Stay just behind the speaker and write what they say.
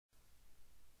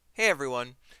Hey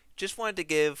everyone, just wanted to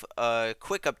give a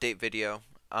quick update video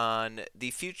on the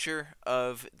future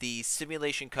of the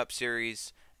Simulation Cup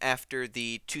series after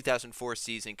the 2004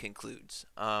 season concludes.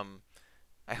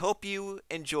 I hope you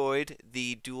enjoyed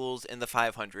the duels in the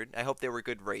 500. I hope they were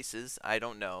good races. I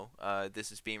don't know.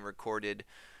 This is being recorded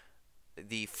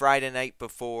the Friday night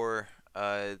before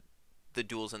the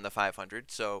duels in the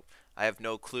 500, so I have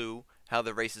no clue how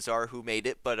the races are, who made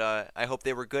it, but I hope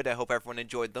they were good. I hope everyone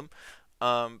enjoyed them.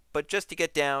 But just to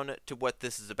get down to what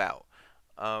this is about,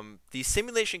 the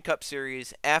Simulation Cup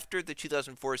series after the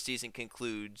 2004 season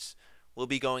concludes will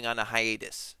be going on a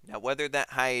hiatus. Now, whether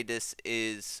that hiatus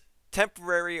is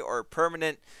temporary or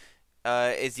permanent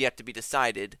is yet to be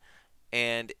decided,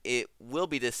 and it will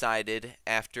be decided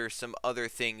after some other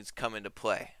things come into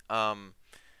play.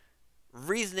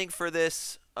 Reasoning for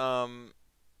this,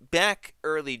 back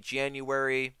early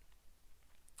January,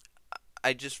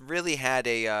 I just really had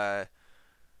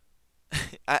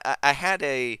I had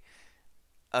a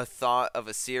thought of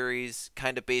a series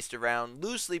kind of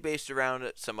loosely based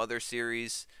around some other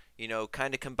series,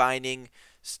 kind of combining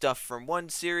stuff from one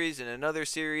series and another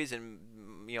series and,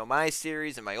 my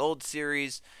series and my old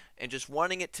series, and just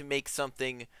wanting it to make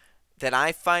something that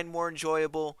I find more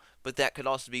enjoyable, but that could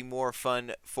also be more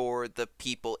fun for the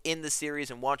people in the series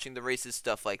and watching the races,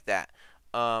 stuff like that.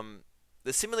 Um,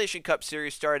 the Simulation Cup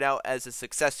series started out as a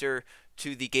successor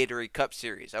to the Gatorade Cup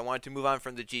series. I wanted to move on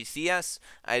from the GCS.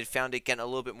 I had found it getting a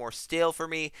little bit more stale for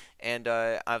me, and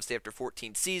obviously after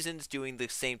 14 seasons doing the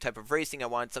same type of racing, I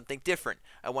wanted something different.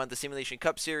 I wanted the Simulation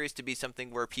Cup series to be something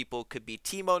where people could be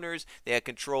team owners, they had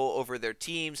control over their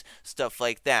teams, stuff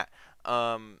like that.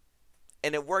 And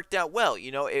it worked out well.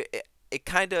 It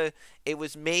kind of it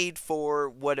was made for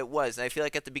what it was, and I feel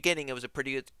like at the beginning it was a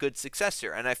pretty good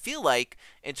successor. And I feel like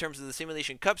in terms of the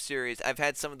Simulation Cup series, I've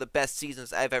had some of the best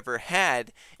seasons I've ever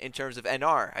had in terms of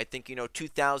NR. I think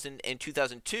 2000 and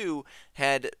 2002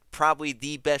 had probably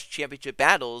the best championship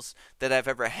battles that I've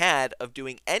ever had of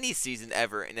doing any season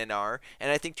ever in NR, and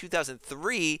I think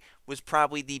 2003 was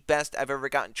probably the best I've ever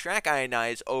gotten track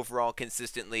ionized overall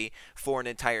consistently for an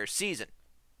entire season.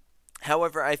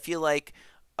 However, I feel like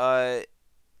uh,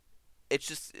 it's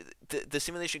just the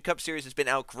Simulation Cup series has been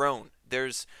outgrown.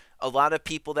 There's a lot of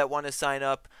people that want to sign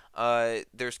up.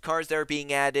 There's cars that are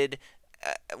being added.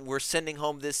 We're sending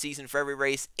home this season for every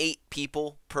race 8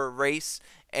 people per race,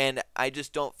 and I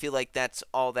just don't feel like that's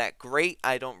all that great.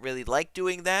 I don't really like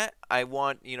doing that. I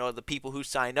want the people who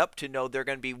sign up to know they're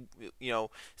going to be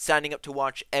signing up to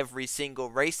watch every single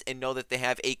race and know that they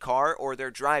have a car or they're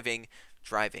driving.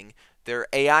 Their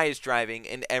AI is driving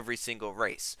in every single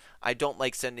race. I don't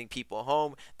like sending people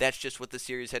home. That's just what the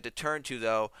series had to turn to,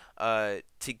 though,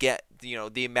 to get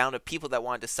the amount of people that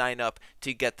wanted to sign up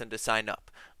to get them to sign up.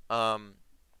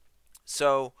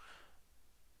 So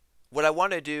what I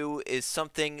want to do is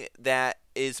something that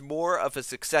is more of a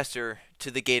successor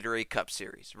to the Gatorade Cup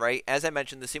series, right? As I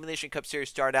mentioned, the Simulation Cup series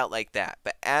started out like that,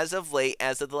 but as of late,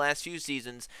 as of the last few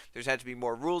seasons, there's had to be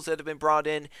more rules that have been brought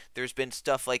in. There's been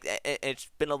stuff like it's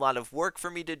been a lot of work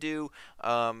for me to do,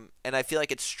 and I feel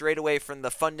like it's strayed away from the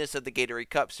funness of the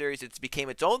Gatorade Cup series. It's became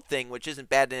its own thing, which isn't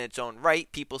bad in its own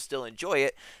right. People still enjoy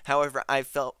it. However, I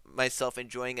felt myself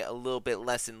enjoying it a little bit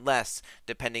less and less,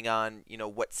 depending on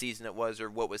what season it was or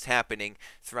what was happening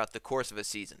throughout the course of a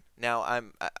season. Now,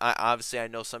 obviously I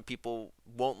know some people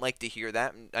won't like to hear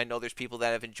that. I know there's people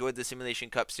that have enjoyed the Simulation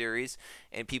Cup series,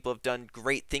 and people have done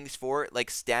great things for it. Like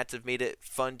stats have made it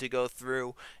fun to go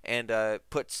through, and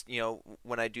puts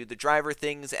when I do the driver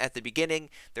things at the beginning,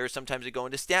 there are sometimes I go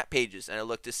into stat pages and I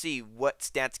look to see what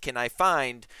stats can I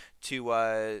find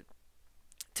to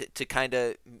kind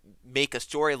of make a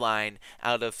storyline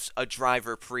out of a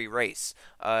driver pre-race.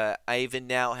 I even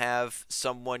now have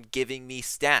someone giving me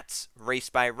stats race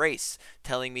by race,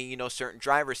 telling me certain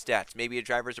driver stats. Maybe a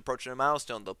driver is approaching a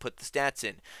milestone, they'll put the stats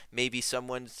in. Maybe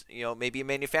someone's maybe a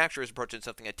manufacturer is approaching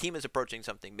something, a team is approaching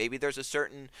something. Maybe there's a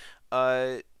certain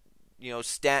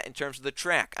stat in terms of the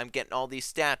track. I'm getting all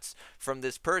these stats from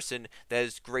this person that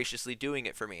is graciously doing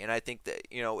it for me, and I think that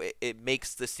it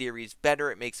makes the series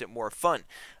better. It makes it more fun.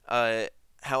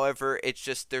 However, it's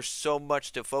just there's so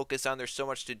much to focus on. There's so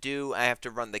much to do. I have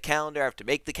to run the calendar. I have to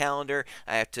make the calendar.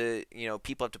 I have to,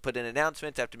 people have to put in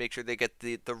announcements. I have to make sure they get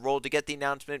the role to get the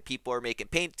announcement. People are making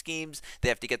paint schemes. They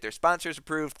have to get their sponsors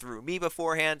approved through me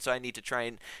beforehand. So I need to try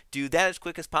and do that as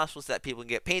quick as possible so that people can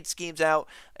get paint schemes out.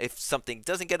 If something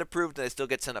doesn't get approved and I still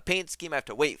get sent a paint scheme, I have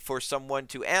to wait for someone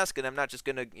to ask. And I'm not just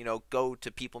going to, go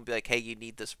to people and be like, hey, you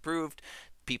need this approved.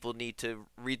 people need to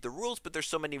read the rules, but there's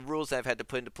so many rules I've had to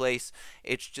put into place.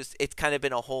 It's kind of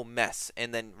been a whole mess.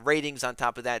 And then ratings on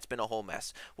top of that, it's been a whole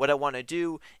mess. What I want to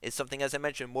do is something, as I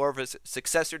mentioned, more of a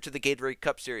successor to the Gatorade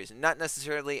Cup Series. And not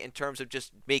necessarily in terms of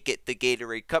just make it the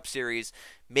Gatorade Cup Series,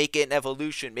 make it an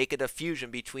evolution, make it a fusion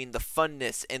between the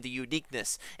funness and the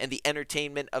uniqueness and the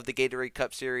entertainment of the Gatorade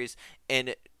Cup Series,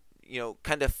 and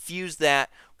kind of fuse that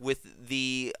with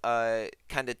the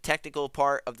kind of technical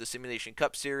part of the Simulation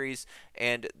Cup Series,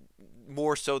 and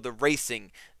more so the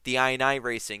racing, the I&I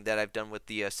racing that I've done with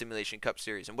the Simulation Cup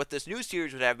Series. And what this new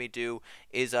series would have me do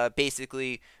is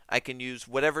basically I can use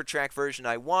whatever track version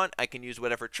I want. I can use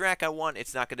whatever track I want.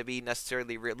 It's not going to be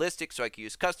necessarily realistic, so I can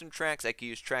use custom tracks. I can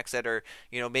use tracks that are,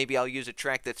 maybe I'll use a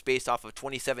track that's based off of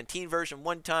 2017 version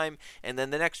one time, and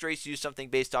then the next race use something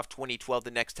based off 2012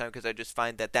 the next time, because I just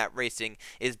find that racing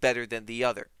is better than the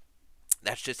other.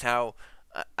 That's just how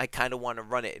I kind of want to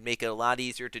run it and make it a lot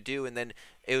easier to do, and then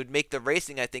it would make the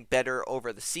racing, I think, better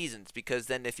over the seasons, because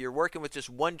then if you're working with just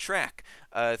one track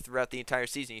throughout the entire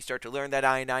season, you start to learn that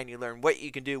I-9, you learn what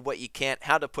you can do, what you can't,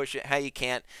 how to push it, how you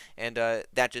can't, and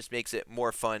that just makes it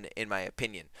more fun, in my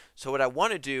opinion. So what I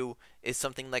want to do is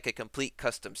something like a complete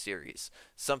custom series,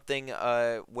 something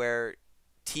where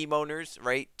team owners,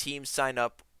 right, teams sign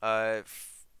up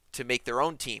to make their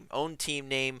own team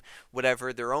name,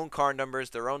 whatever, their own car numbers,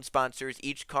 their own sponsors.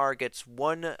 Each car gets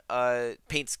one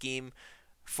paint scheme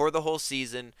for the whole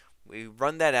season. We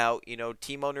run that out.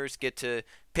 Team owners get to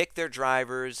pick their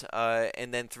drivers,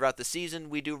 and then throughout the season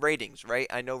we do ratings, right?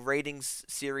 I know ratings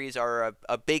series are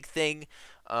a big thing,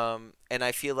 and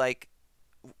I feel like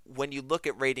when you look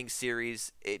at rating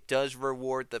series, it does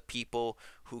reward the people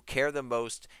who care the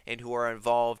most and who are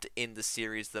involved in the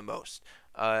series the most.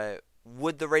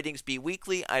 Would the ratings be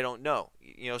weekly? I don't know.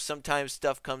 Sometimes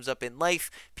stuff comes up in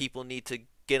life. People need to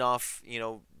get off,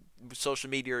 social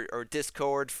media or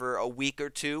Discord for a week or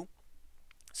two.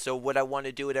 So would I want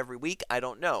to do it every week? I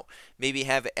don't know. Maybe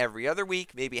have it every other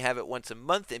week. Maybe have it once a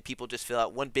month, and people just fill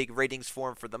out one big ratings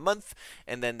form for the month,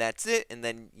 and then that's it. And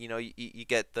then you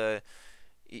get the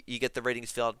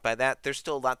ratings filled by that. There's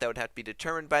still a lot that would have to be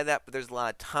determined by that, but there's a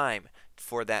lot of time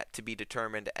for that to be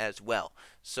determined as well.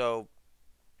 So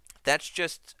that's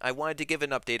just, I wanted to give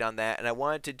an update on that, and I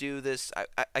wanted to do this.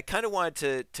 I kind of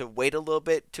wanted to wait a little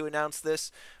bit to announce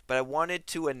this, but I wanted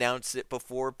to announce it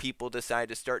before people decide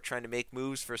to start trying to make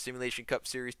moves for Simulation Cup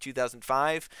Series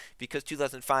 2005, because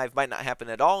 2005 might not happen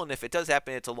at all, and if it does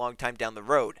happen, it's a long time down the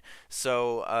road.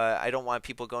 So I don't want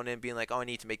people going in and being like, oh, I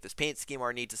need to make this paint scheme, or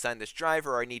I need to sign this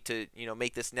driver, or I need to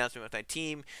make this announcement with my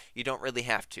team. You don't really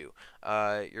have to.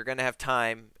 You're going to have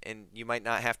time, and you might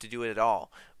not have to do it at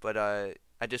all, but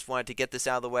I just wanted to get this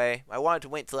out of the way. I wanted to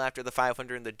wait until after the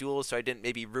 500 and the duels, so I didn't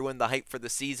maybe ruin the hype for the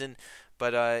season.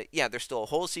 But yeah, there's still a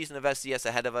whole season of SDS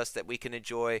ahead of us that we can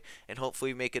enjoy, and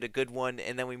hopefully make it a good one,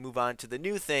 and then we move on to the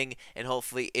new thing, and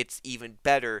hopefully it's even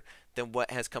better than what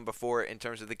has come before in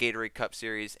terms of the Gatorade Cup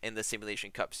Series and the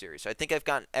Simulation Cup Series. So I think I've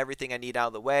gotten everything I need out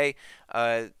of the way.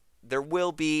 There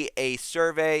will be a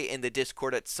survey in the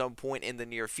Discord at some point in the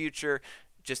near future,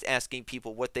 just asking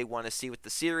people what they want to see with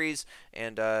the series,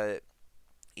 and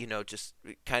just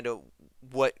kind of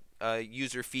what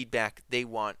user feedback they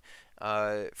want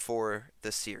for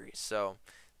the series. So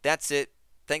that's it.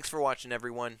 Thanks for watching,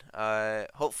 everyone.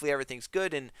 Hopefully everything's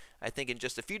good, and I think in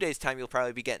just a few days' time you'll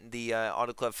probably be getting the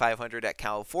Auto Club 500 at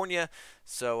California.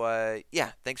 So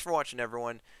yeah, thanks for watching,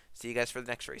 everyone. See you guys for the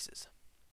next races.